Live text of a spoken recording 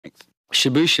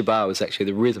Shabooh Shoobah was actually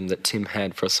the rhythm that Tim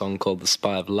had for a song called The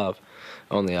Spy of Love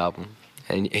on the album.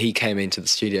 And he came into the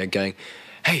studio going,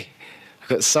 "Hey, I've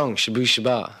got a song, Shabooh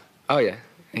Shoobah." "Oh yeah."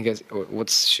 And he goes,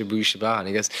 "What's Shabooh Shoobah?" And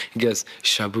he goes,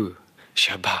 "Shabooh,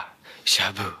 Shabah,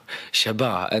 Shabooh,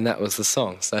 Shabah." And that was the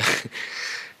song. So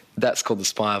that's called The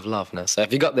Spy of Love now. So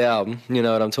if you got the album, you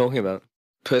know what I'm talking about.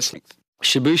 Personally,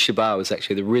 Shabooh Shoobah was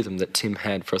actually the rhythm that Tim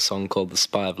had for a song called The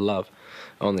Spy of Love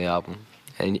on the album.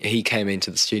 And he came into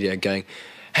the studio going,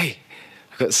 "Hey,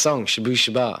 I've got a song, Shabooh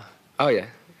Shoobah." "Oh yeah."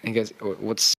 And he goes,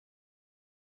 "What's